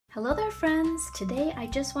Hello there friends! Today I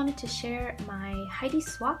just wanted to share my Heidi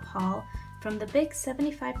Swapp haul from the big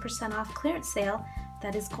 75% off clearance sale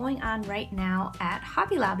that is going on right now at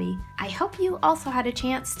Hobby Lobby. I hope you also had a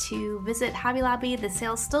chance to visit Hobby Lobby. The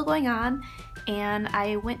sale's still going on, and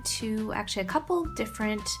I went to actually a couple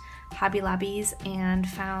different Hobby Lobbies and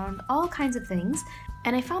found all kinds of things.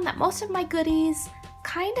 And I found that most of my goodies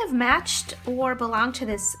kind of matched or belonged to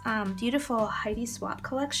this beautiful Heidi Swapp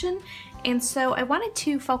collection, and so I wanted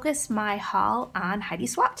to focus my haul on Heidi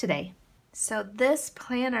Swapp today. So this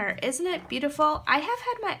planner, isn't it beautiful? I have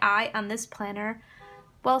had my eye on this planner,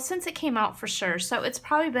 well, since it came out for sure. So it's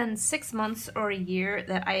probably been 6 months or a year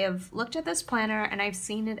that I have looked at this planner, and I've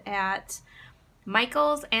seen it at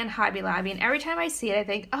Michael's and Hobby Lobby, and every time I see it I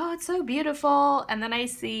think, oh, it's so beautiful, and then I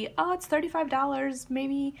see, oh, it's $35,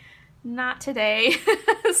 maybe not today.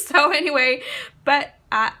 So anyway, but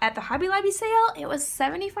at the Hobby Lobby sale it was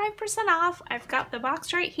 75% off. I've got the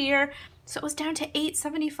box right here, so it was down to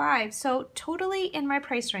 $8.75, so totally in my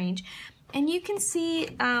price range. And you can see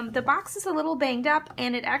the box is a little banged up,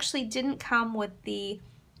 and it actually didn't come with the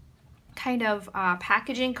kind of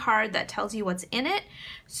packaging card that tells you what's in it.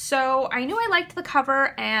 So I knew I liked the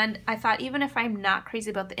cover, and I thought even if I'm not crazy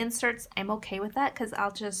about the inserts, I'm okay with that, because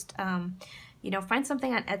I'll just you know, find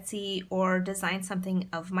something on Etsy or design something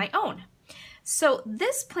of my own. So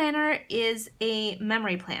this planner is a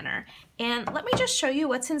memory planner, and let me just show you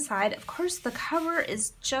what's inside. Of course, the cover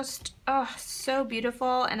is just so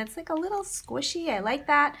beautiful, and it's like a little squishy. I like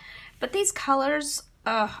that. But these colors,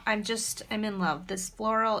 I'm in love. This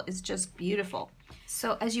floral is just beautiful.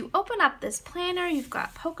 So as you open up this planner, you've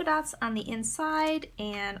got polka dots on the inside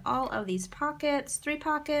and all of these pockets, 3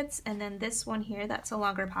 pockets, and then this one here, that's a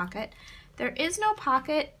longer pocket. There is no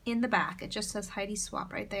pocket in the back. It just says Heidi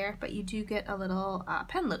Swapp right there, but you do get a little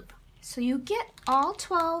pen loop. So you get all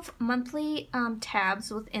 12 monthly tabs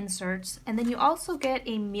with inserts, and then you also get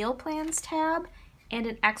a meal plans tab and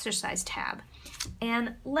an exercise tab.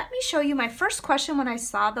 And let me show you my first question when I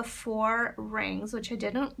saw the 4 rings, which I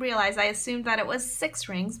didn't realize. I assumed that it was 6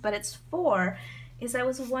 rings, but it's 4, is I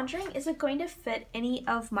was wondering, is it going to fit any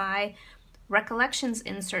of my recollections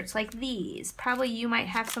inserts like these? Probably you might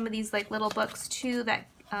have some of these like little books too that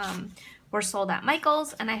were sold at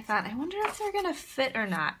Michael's, and I thought, I wonder if they're gonna fit or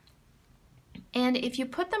not. And if you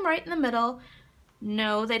put them right in the middle,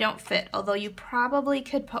 no, they don't fit, although you probably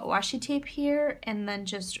could put washi tape here and then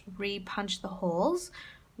just re-punch the holes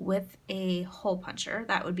with a hole puncher.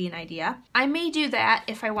 That would be an idea. I may do that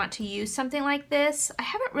if I want to use something like this. I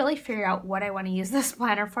haven't really figured out what I want to use this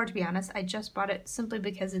planner for, to be honest. I just bought it simply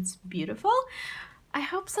because it's beautiful. I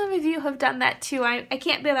hope some of you have done that too. I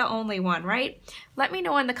can't be the only one, right? Let me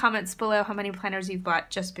know in the comments below how many planners you've bought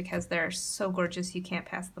just because they're so gorgeous you can't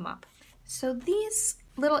pass them up. So these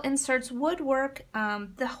little inserts would work.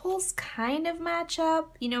 The holes kind of match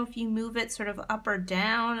up, you know, if you move it sort of up or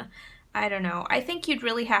down. I don't know. I think you'd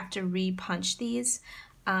really have to re-punch these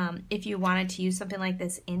if you wanted to use something like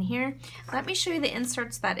this in here. Let me show you the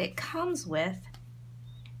inserts that it comes with.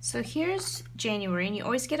 So here's January, and you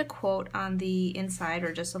always get a quote on the inside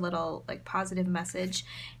or just a little like positive message.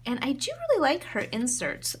 And I do really like her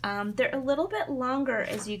inserts. They're a little bit longer,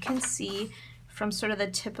 as you can see, from sort of the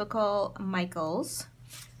typical Michael's.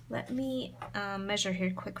 Let me measure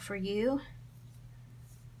here quick for you.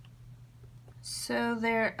 So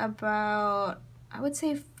they're about, I would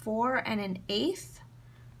say, 4 1/8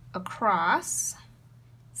 across,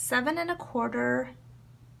 7 1/4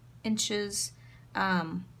 inches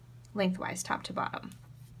lengthwise, top to bottom.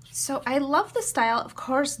 So I love the style. Of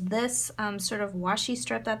course, this sort of washi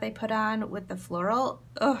strip that they put on with the floral,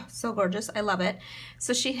 oh, so gorgeous. I love it.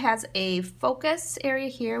 So she has a focus area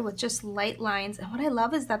here with just light lines, and what I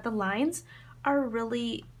love is that the lines are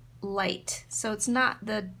really light, so it's not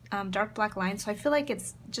the dark black line, so I feel like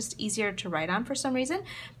it's just easier to write on for some reason.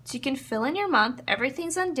 So you can fill in your month.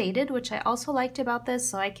 Everything's undated, which I also liked about this,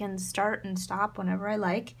 so I can start and stop whenever I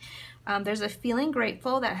like. There's a feeling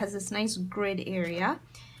grateful that has this nice grid area,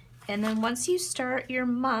 and then once you start your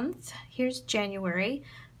month, here's January.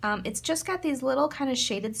 It's just got these little kind of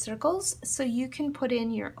shaded circles, so you can put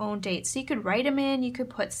in your own dates. So you could write them in, you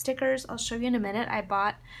could put stickers. I'll show you in a minute. I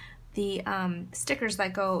bought the stickers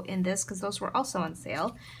that go in this because those were also on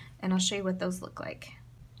sale, and I'll show you what those look like.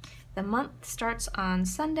 The month starts on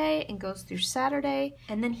Sunday and goes through Saturday,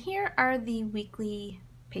 and then here are the weekly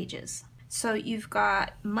pages. So you've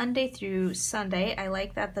got Monday through Sunday. I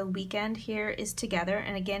like that the weekend here is together,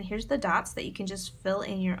 and again, here's the dots that you can just fill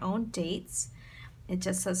in your own dates. It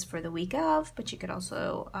just says for the week of, but you could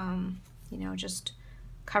also you know, just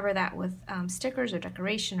cover that with stickers or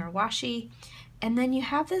decoration or washi. And then you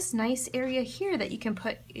have this nice area here that you can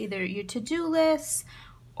put either your to-do lists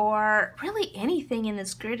or really anything in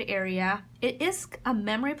this grid area. It is a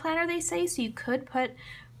memory planner, they say, so you could put,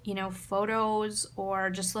 you know, photos or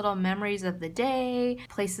just little memories of the day,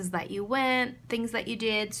 places that you went, things that you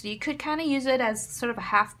did. So you could kind of use it as sort of a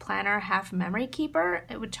half planner, half memory keeper.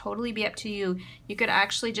 It would totally be up to you. You could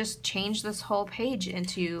actually just change this whole page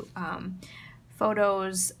into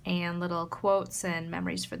photos and little quotes and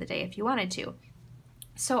memories for the day if you wanted to.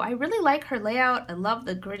 So I really like her layout. I love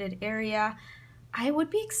the gridded area. I would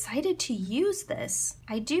be excited to use this.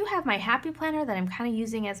 I do have my happy planner that I'm kind of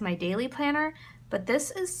using as my daily planner, but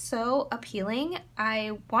this is so appealing.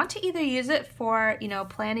 I want to either use it for, you know,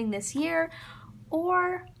 planning this year,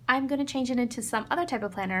 or I'm going to change it into some other type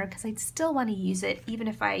of planner because I still want to use it even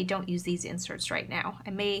if I don't use these inserts right now. I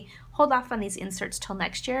may hold off on these inserts till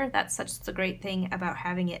next year. That's such the great thing about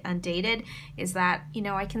having it undated, is that, you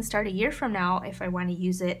know, I can start a year from now if I want to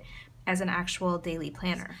use it as an actual daily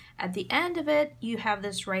planner. At the end of it, you have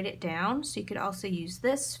this write it down, so you could also use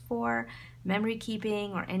this for memory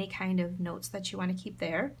keeping or any kind of notes that you want to keep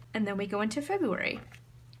there. And then we go into February.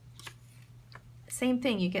 Same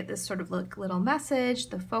thing, you get this sort of little message,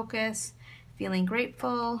 the focus, feeling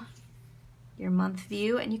grateful, your month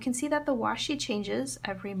view, and you can see that the washi changes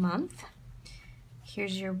every month.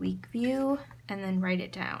 Here's your week view, and then write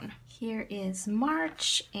it down. Here is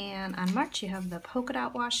March, and on March you have the polka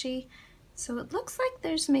dot washi. So it looks like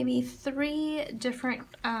there's maybe 3 different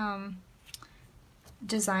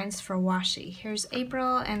designs for washi. Here's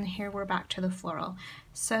April, and here we're back to the floral.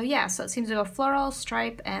 So yeah, so it seems to go floral,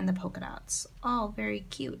 stripe, and the polka dots. All very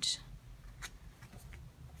cute.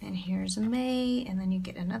 And here's May, and then you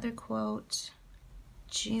get another quote.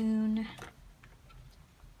 June.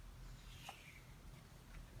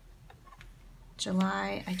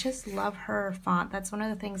 July. I just love her font. That's one of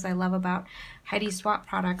the things I love about Heidi Swapp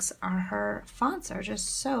products, are her fonts are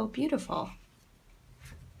just so beautiful.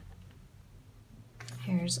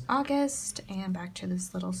 Here's August, and back to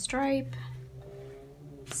this little stripe.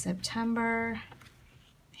 September.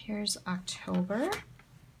 Here's October.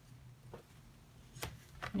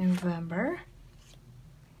 November.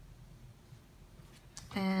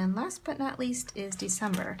 And last but not least is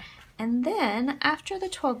December. And then after the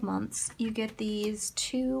 12 months, you get these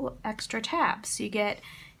 2 extra tabs. You get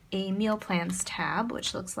a meal plans tab,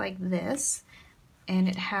 which looks like this, and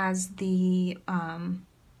it has the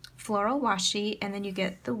floral washi, and then you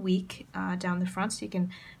get the week down the front, so you can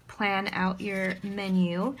plan out your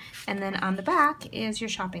menu. And then on the back is your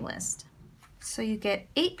shopping list. So you get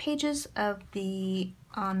 8 pages of the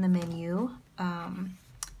on the menu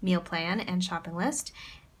meal plan and shopping list.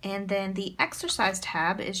 And then the exercise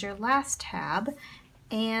tab is your last tab,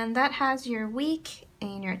 and that has your week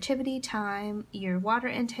and your activity time, your water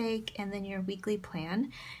intake, and then your weekly plan.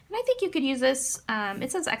 And I think you could use this,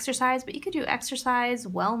 it says exercise, but you could do exercise,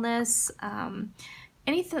 wellness,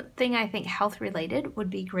 anything I think health related would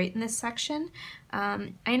be great in this section.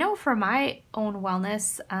 I know for my own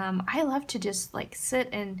wellness, I love to just like sit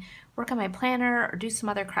and work on my planner or do some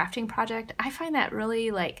other crafting project. I find that really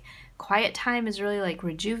like quiet time is really like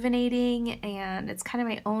rejuvenating, and it's kind of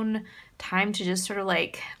my own time to just sort of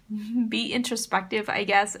like be introspective, I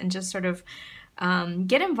guess, and just sort of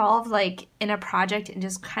get involved like in a project and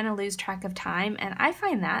just kind of lose track of time. And I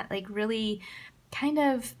find that like really kind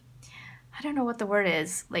of, I don't know what the word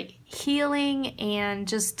is, like healing, and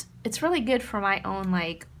just it's really good for my own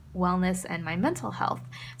like wellness and my mental health.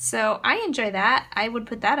 So I enjoy that. I would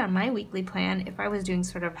put that on my weekly plan if I was doing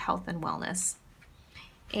sort of health and wellness.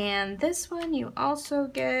 And this one you also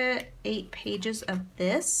get 8 pages of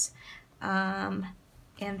this, and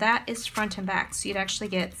that is front and back, so you'd actually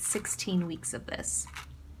get 16 weeks of this.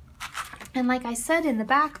 And like I said, in the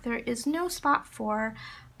back there is no spot for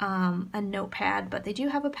a notepad, but they do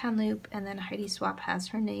have a pen loop, and then Heidi Swapp has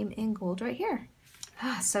her name in gold right here.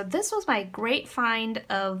 So this was my great find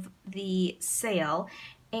of the sale,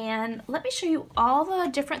 and let me show you all the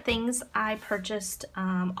different things I purchased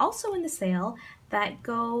also in the sale that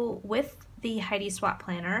go with the Heidi Swapp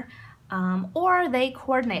planner, or they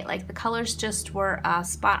coordinate, like the colors just were a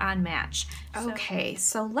spot on match. Okay,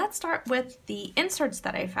 so let's start with the inserts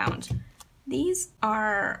that I found. These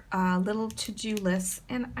are little to-do lists,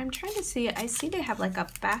 and I'm trying to see, I see they have like a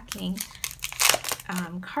backing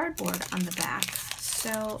cardboard on the back,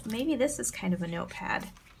 so maybe this is kind of a notepad.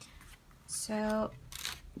 So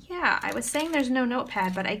yeah, I was saying there's no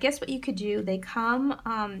notepad, but I guess what you could do, they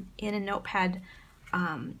come in a notepad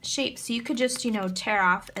shape, so you could just, you know, tear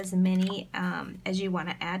off as many as you want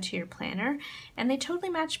to add to your planner, and they totally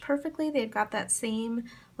match perfectly. They've got that same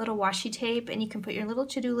little washi tape, and you can put your little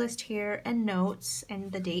to-do list here and notes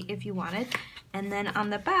and the date if you wanted. And then on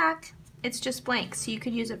the back, it's just blank, so you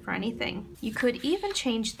could use it for anything. You could even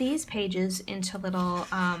change these pages into little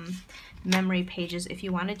memory pages if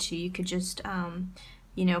you wanted to. You could just,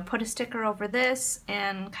 you know, put a sticker over this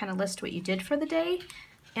and kind of list what you did for the day,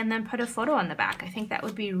 and then put a photo on the back. I think that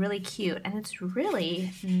would be really cute, and it's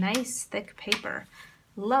really nice, thick paper.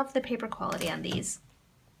 Love the paper quality on these.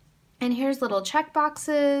 And here's little check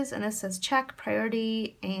boxes, and this says check,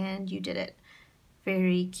 priority, and you did it.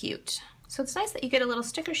 Very cute. So it's nice that you get a little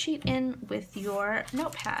sticker sheet in with your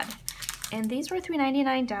notepad. And these were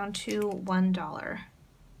 $3.99 down to $1.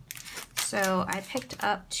 So I picked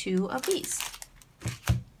up 2 of these.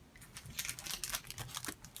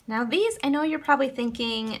 Now these, I know you're probably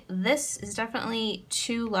thinking, this is definitely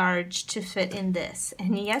too large to fit in this.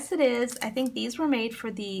 And yes, it is. I think these were made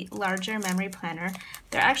for the larger memory planner.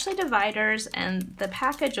 They're actually dividers, and the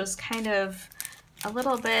package was kind of a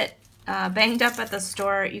little bit banged up at the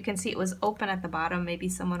store. You can see it was open at the bottom. Maybe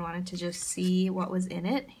someone wanted to just see what was in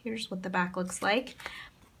it. Here's what the back looks like.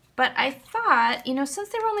 But I thought, you know, since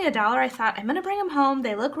they were only $1, I thought I'm gonna bring them home.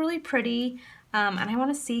 They look really pretty, and I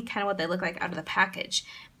wanna see kind of what they look like out of the package.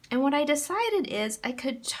 And what I decided is I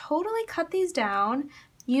could totally cut these down,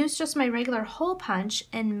 use just my regular hole punch,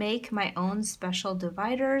 and make my own special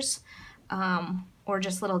dividers, or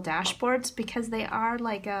just little dashboards, because they are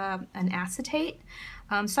like an acetate.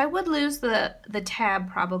 So I would lose the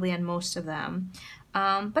tab probably on most of them.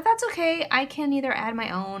 But that's okay. I can either add my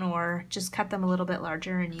own or just cut them a little bit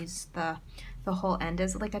larger and use the whole end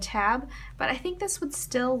as like a tab. But I think this would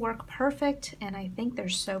still work perfect, and I think they're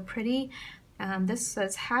so pretty. This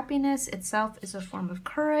says happiness itself is a form of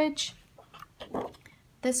courage.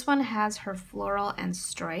 This one has her floral and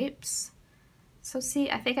stripes. So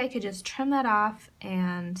see, I think I could just trim that off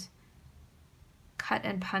and cut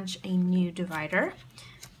and punch a new divider.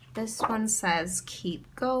 This one says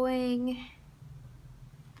keep going.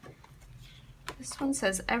 This one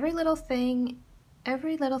says every little thing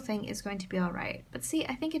is going to be all right. But see,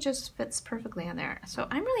 I think it just fits perfectly on there. So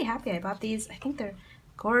I'm really happy I bought these. I think they're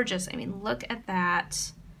gorgeous. I mean, look at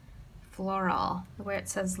that floral where it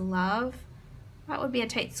says love. That would be a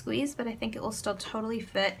tight squeeze, but I think it will still totally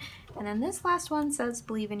fit. And then this last one says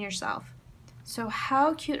believe in yourself. So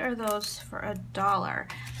how cute are those for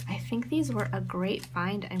 $1? I think these were a great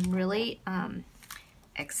find. I'm really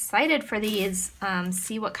excited for these,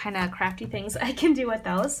 see what kind of crafty things I can do with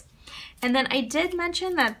those. And then I did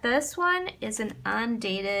mention that this one is an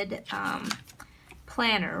undated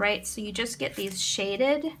planner, right? So you just get these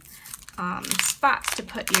shaded spots to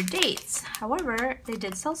put your dates. However, they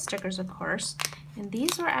did sell stickers, of course, and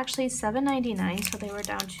these were actually $7.99, so they were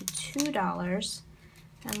down to $2.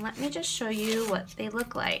 And let me just show you what they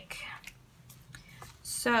look like.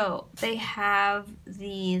 So they have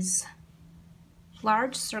these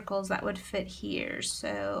large circles that would fit here.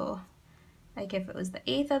 So like if it was the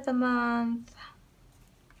 8th of the month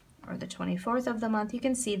or the 24th of the month, you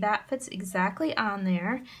can see that fits exactly on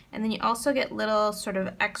there. And then you also get little sort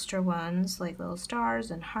of extra ones like little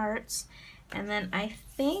stars and hearts. And then I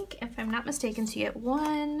think, if I'm not mistaken, so you get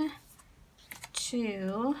 1,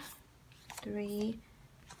 2, 3,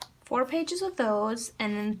 4 pages of those,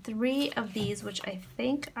 and then 3 of these, which I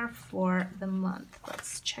think are for the month.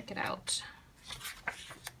 Let's check it out.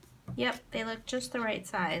 Yep, they look just the right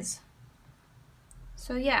size.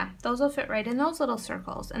 So yeah, those will fit right in those little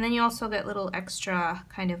circles. And then you also get little extra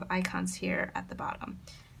kind of icons here at the bottom.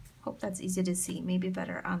 Hope that's easy to see, maybe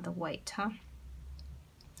better on the white, huh?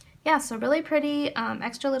 Yeah, so really pretty,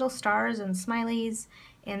 extra little stars and smileys,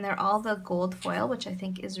 and they're all the gold foil, which I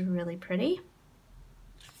think is really pretty.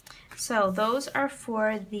 So those are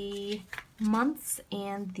for the months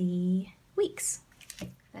and the weeks.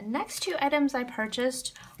 The next 2 items I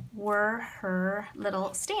purchased were her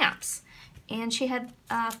little stamps. And she had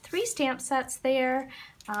 3 stamp sets there,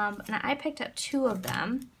 and I picked up 2 of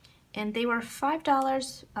them. And they were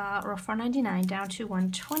 $5 or $4.99 down to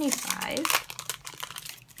 $1.25.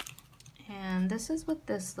 And this is what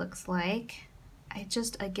this looks like. I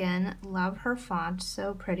just, again, love her font,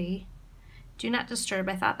 so pretty. Do not disturb.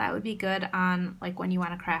 I thought that would be good on like when you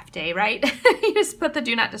want a craft day, right? You just put the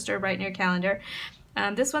do not disturb right in your calendar.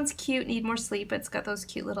 This one's cute, need more sleep. It's got those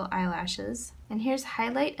cute little eyelashes. And here's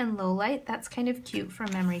highlight and low light. That's kind of cute for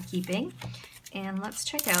memory keeping. And let's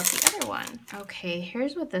check out the other one. Okay,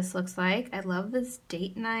 here's what this looks like. I love this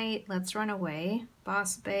date night. Let's run away.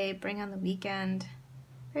 Boss babe, bring on the weekend.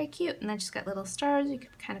 Very cute. And then just got little stars. You can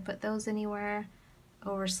kind of put those anywhere.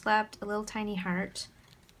 Overslept, a little tiny heart.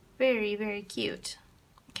 Very, very cute.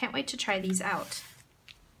 Can't wait to try these out.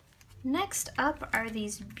 Next up are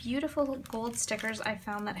these beautiful gold stickers I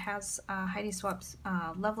found that has Heidi Swapp's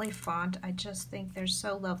lovely font. I just think they're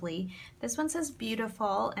so lovely. This one says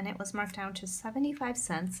beautiful and it was marked down to 75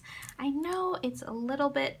 cents. I know it's a little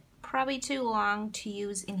bit probably too long to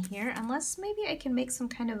use in here, unless maybe I can make some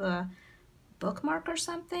kind of a bookmark or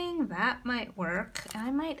something. That might work. I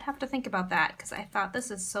might have to think about that because I thought this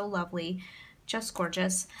is so lovely. Just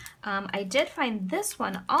gorgeous. I did find this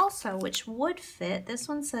one also, which would fit. This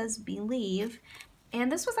one says Believe, and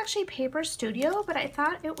this was actually Paper Studio, but I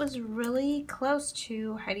thought it was really close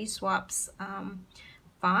to Heidi Swapp's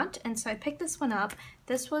font, and so I picked this one up.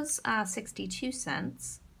 This was 62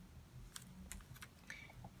 cents.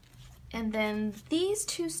 And then these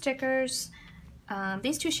two stickers,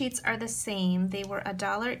 these two sheets are the same. They were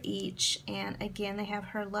 $1 each, and again, they have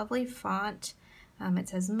her lovely font. It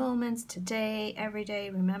says moments, today, every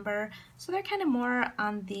day, remember. So they're kind of more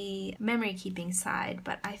on the memory keeping side,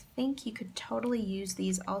 but I think you could totally use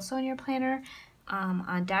these also in your planner,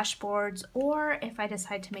 on dashboards, or if I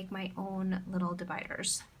decide to make my own little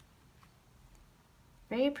dividers.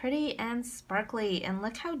 Very pretty and sparkly, and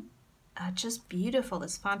look how just beautiful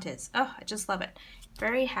this font is. Oh, I just love it.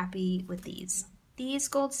 Very happy with these. These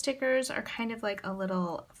gold stickers are kind of like a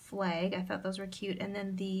little flag. I thought those were cute, and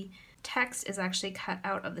then the text is actually cut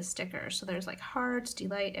out of the sticker. So there's like hearts,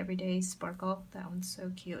 delight, everyday, sparkle. That one's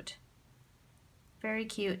so cute. Very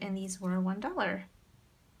cute, and these were $1.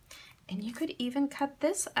 And you could even cut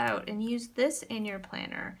this out and use this in your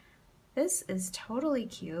planner. This is totally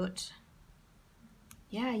cute.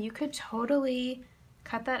 Yeah, you could totally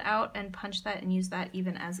cut that out and punch that and use that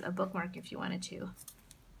even as a bookmark if you wanted to.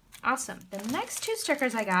 Awesome. The next two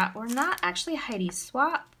stickers I got were not actually Heidi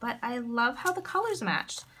Swapp, but I love how the colors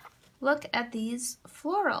matched. Look at these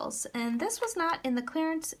florals, and this was not in the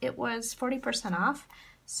clearance, it was 40% off,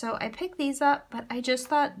 so I picked these up, but I just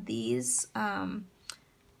thought these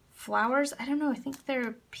flowers, I don't know, I think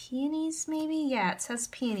they're peonies maybe? Yeah, it says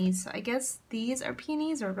peonies, so I guess these are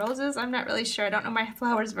peonies or roses, I'm not really sure, I don't know my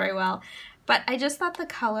flowers very well, but I just thought the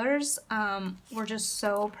colors were just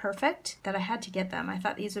so perfect that I had to get them. I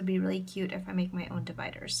thought these would be really cute if I make my own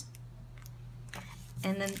dividers.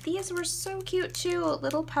 And then these were so cute too,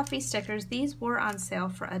 little puffy stickers. These were on sale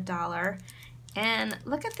for $1. And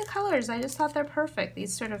look at the colors, I just thought they're perfect.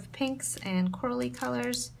 These sort of pinks and corally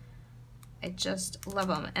colors. I just love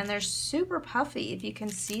them. And they're super puffy. If you can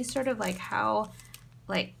see sort of like how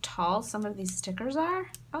tall some of these stickers are.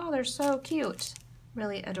 Oh, they're so cute.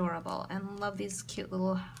 Really adorable. And love these cute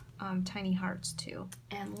little tiny hearts too.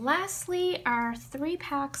 And lastly are 3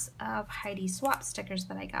 packs of Heidi Swapp stickers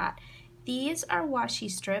that I got. These are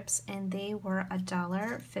washi strips and they were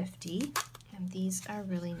 $1.50, and these are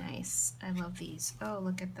really nice. I love these. Oh,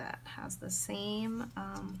 look at that. Has the same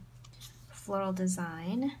floral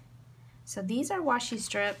design. So these are washi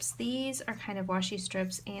strips. These are kind of washi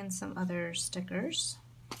strips and some other stickers,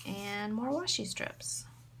 and more washi strips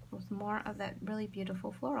with more of that really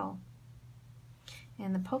beautiful floral.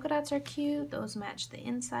 And the polka dots are cute. Those match the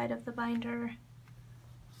inside of the binder.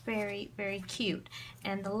 Very, very cute.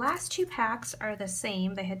 And the last 2 packs are the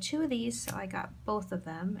same. They had 2 of these, so I got both of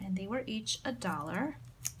them, and they were each $1.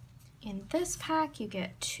 In this pack, you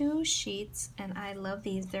get 2 sheets, and I love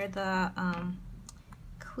these. They're the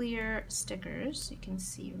clear stickers. You can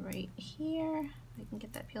see right here. I can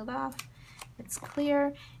get that peeled off. It's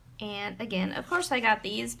clear. And again, of course I got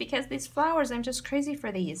these because these flowers, I'm just crazy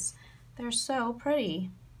for these. They're so pretty.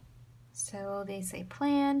 So they say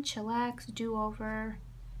plan, chillax, do-over.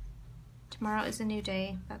 Tomorrow is a new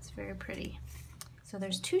day. That's very pretty. So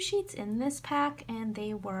there's 2 sheets in this pack and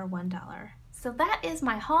they were $1. So that is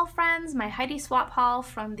my haul, friends, my Heidi Swapp haul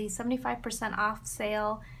from the 75% off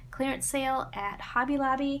sale, clearance sale at Hobby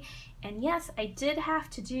Lobby. And yes, I did have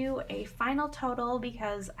to do a final total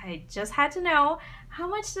because I just had to know how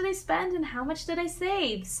much did I spend and how much did I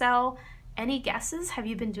save. So any guesses? Have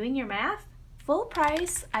you been doing your math? Full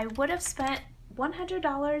price, I would have spent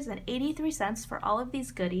 $100.83 for all of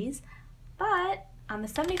these goodies. But on the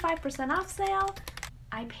 75% off sale,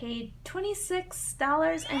 I paid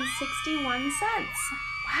 $26.61.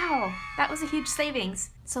 Wow, that was a huge savings.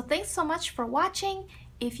 So thanks so much for watching.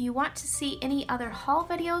 If you want to see any other haul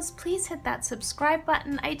videos, please hit that subscribe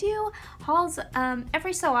button. I do hauls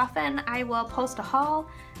every so often. I will post a haul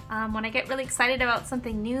when I get really excited about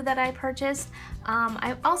something new that I purchased.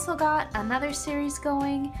 I've also got another series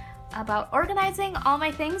going about organizing all my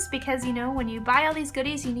things because, you know, when you buy all these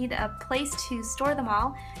goodies, you need a place to store them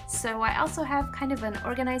all. So I also have kind of an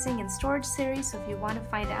organizing and storage series, so if you want to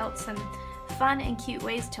find out some fun and cute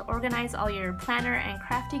ways to organize all your planner and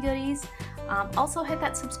crafty goodies, also hit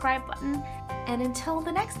that subscribe button. And until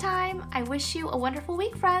the next time, I wish you a wonderful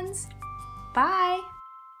week, friends. Bye!